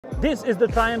This is the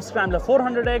Triumph Scrambler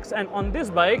 400X, and on this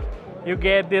bike, you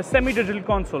get this semi-digital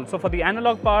console. So for the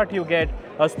analog part, you get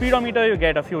a speedometer, you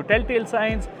get a few telltale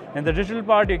signs. In the digital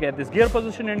part, you get this gear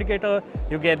position indicator,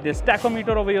 you get this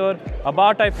tachometer over here, a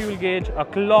bar type fuel gauge, a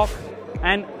clock,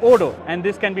 and odo. And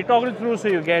this can be toggled through, so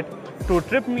you get 2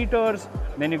 trip meters,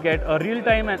 then you get a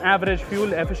real-time and average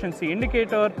fuel efficiency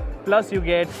indicator, plus you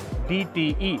get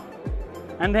DTE.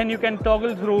 And then you can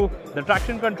toggle through the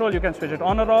traction control, you can switch it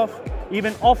on or off,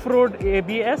 even off-road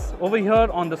ABS over here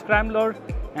on the Scrambler,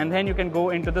 and then you can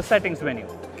go into the settings menu.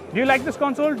 Do you like this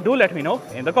console? Do let me know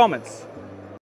in the comments.